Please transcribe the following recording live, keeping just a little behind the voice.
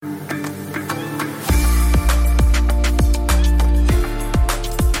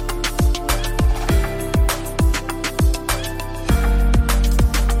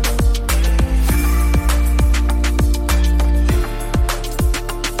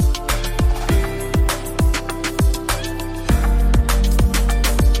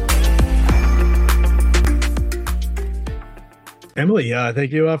Emily,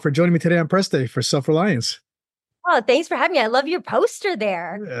 thank you for joining me today on Press Day for Self-Reliance. Oh, thanks for having me. I love your poster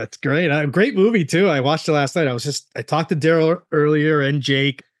there. That's great. Great movie too. I watched it last night. I talked to Daryl earlier and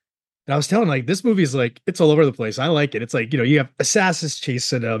Jake, and I was telling like this movie's like it's all over the place. I like it. It's like you have assassins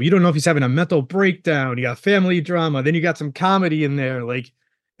chasing him. You don't know if he's having a mental breakdown. You got family drama. Then you got some comedy in there. Like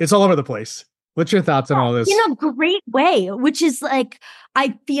it's all over the place. What's your thoughts on all this? Great way, which is like,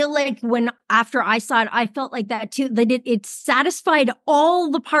 I feel like after I saw it, I felt like that too, that it satisfied all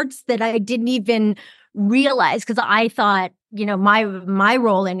the parts that I didn't even realize. Cause I thought, my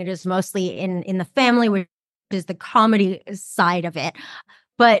role in it is mostly in the family, which is the comedy side of it.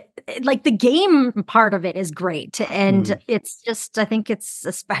 But like the game part of it is great. And it's just, I think it's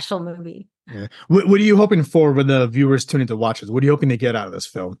a special movie. Yeah. What are you hoping for when the viewers tune in to watch this? What are you hoping to get out of this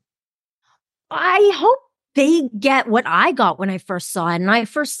film? I hope they get what I got when I first saw it. And I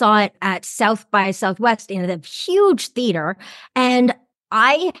first saw it at South by Southwest in a huge theater. And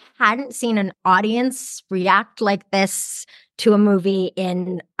I hadn't seen an audience react like this to a movie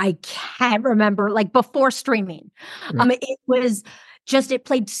I can't remember, like before streaming. It was just, it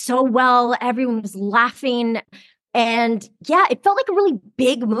played so well. Everyone was laughing. And yeah, it felt like a really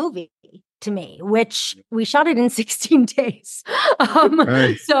big movie to me, which we shot it in 16 days.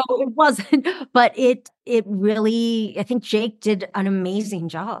 Right. So it wasn't, but it really, I think Jake did an amazing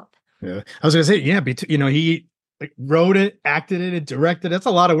job. Yeah. I was going to say, yeah, he like wrote it, acted it, and directed. That's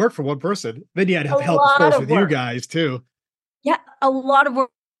a lot of work for one person. Then you had to have help, of course, with you guys too. Yeah, a lot of work,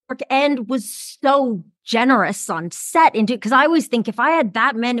 and was so generous on set into, because I always think if I had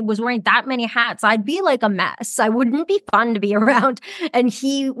was wearing that many hats, I'd be like a mess. I wouldn't be fun to be around. And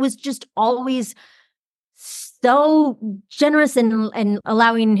he was just always so generous and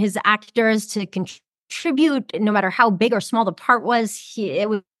allowing his actors to contribute, no matter how big or small the part was. It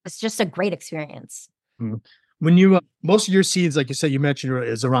was just a great experience. When you most of your scenes, like you said, you mentioned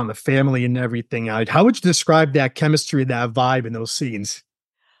is around the family and everything. How would you describe that chemistry, that vibe in those scenes?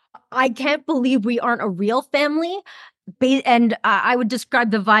 I can't believe we aren't a real family. And I would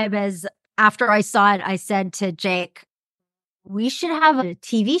describe the vibe as, after I saw it, I said to Jake, we should have a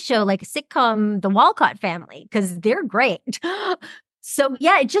TV show, like a sitcom, The Walcott Family, because they're great. So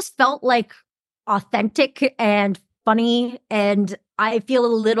yeah, it just felt like authentic and funny. And I feel a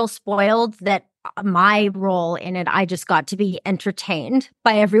little spoiled that my role in it, I just got to be entertained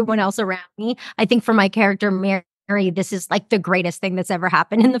by everyone else around me. I think for my character, Mary, this is like the greatest thing that's ever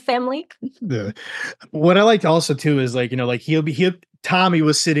happened in the family. Yeah. What I liked also too is like, Tommy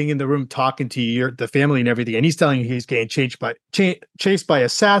was sitting in the room talking to the family and everything, and he's telling you he's getting chased by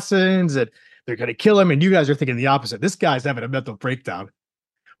assassins and they're going to kill him. And you guys are thinking the opposite. This guy's having a mental breakdown.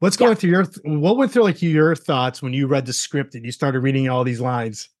 What went through like your thoughts when you read the script and you started reading all these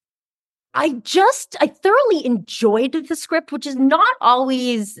lines? I thoroughly enjoyed the script, which is not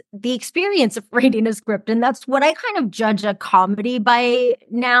always the experience of reading a script. And that's what I kind of judge a comedy by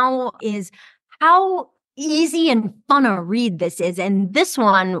now, is how easy and fun a read this is. And this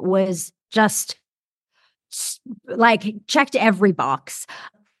one was just like checked every box.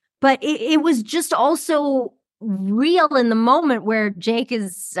 But it was just also real in the moment where Jake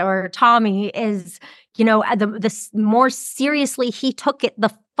or Tommy is, the more seriously he took it, the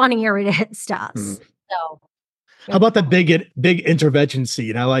funnier it does. So, how about the big intervention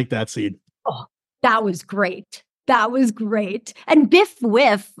scene? I like that scene. Oh, that was great. That was great. And Biff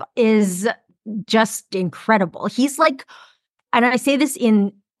Whiff is just incredible. He's like, and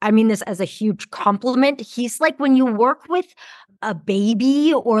I mean this as a huge compliment. He's like when you work with a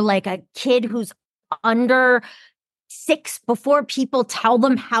baby or like a kid who's under 6 before people tell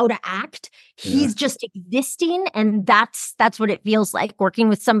them how to act. He's just existing, and that's what it feels like working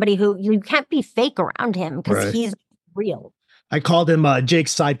with somebody who you can't be fake around him, because he's real. I called him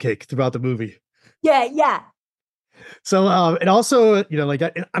Jake's sidekick throughout the movie. Yeah. So and also, like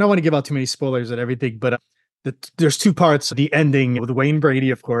I don't want to give out too many spoilers and everything, but there's 2 parts. The ending with Wayne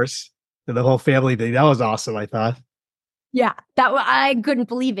Brady, of course, and the whole family thing. That was awesome, I thought. Yeah, I couldn't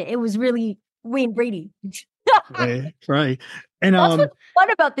believe it. It was really Wayne Brady. Right. And that's what's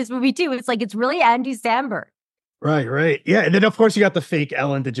fun about this movie too. It's like, it's really Andy Samberg. Right. Yeah. And then of course you got the fake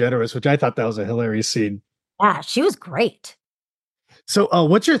Ellen DeGeneres, which I thought that was a hilarious scene. Yeah, she was great. So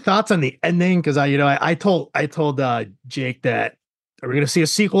what's your thoughts on the ending? Because I told Jake that, are we going to see a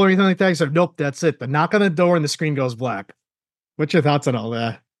sequel or anything like that? He said, nope, that's it. The knock on the door and the screen goes black. What's your thoughts on all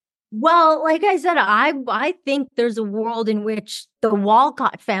that? Well, like I said, I think there's a world in which the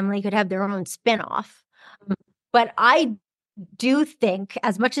Walcott family could have their own spinoff. But I do think,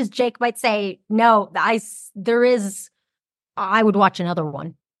 as much as Jake might say, no, I would watch another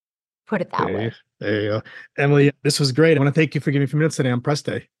one. Put it that way. There you go. Emily, this was great. I want to thank you for giving me a few minutes today on press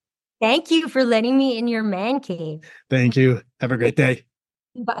day. Thank you for letting me in your man cave. Thank you. Have a great day.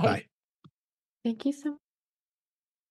 Bye. Bye. Thank you so